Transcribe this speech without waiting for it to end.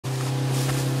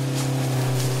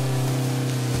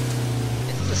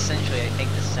essentially, I think,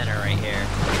 the center right here.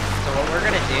 So what we're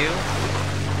gonna do,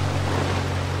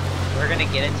 we're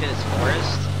gonna get into this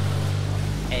forest,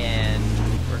 and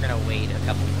we're gonna wait a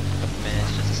couple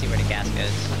minutes just to see where the gas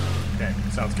goes. Okay,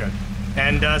 sounds good.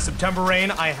 And September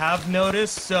Rain, I have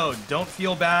noticed, so don't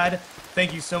feel bad.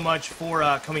 Thank you so much for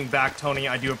coming back, Tony.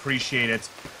 I do appreciate it.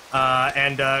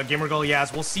 And Gamer Girl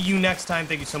Yaz, we'll see you next time.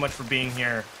 Thank you so much for being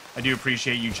here. I do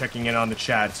appreciate you checking in on the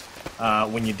chat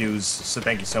when you do, so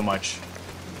thank you so much.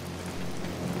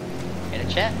 And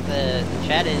the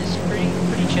chat is pretty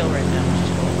chill right now, which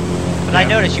is cool. But yeah. I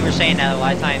noticed you were saying that a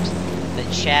lot of times the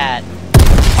chat.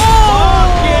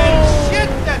 Fucking shit!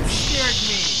 That scared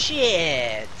me.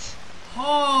 Shit.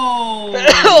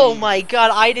 Oh my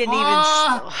god! I didn't even.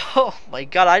 Oh my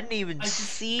god! I didn't even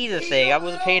see the thing. I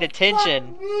wasn't paying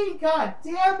attention. Fuck me! God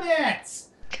damn it!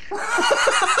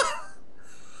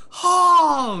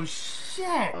 Oh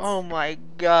shit! Oh my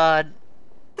god!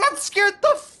 That scared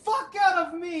the fuck out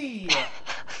of me!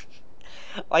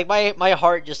 Like my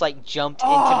heart just like jumped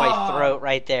into my throat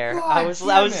right there. God I was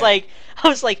like,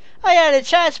 oh yeah, the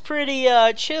chat's pretty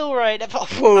chill right now.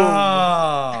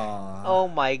 Oh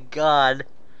my god.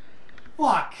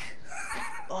 Fuck.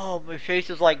 Oh, my face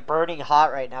is like burning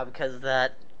hot right now because of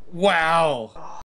that. Wow.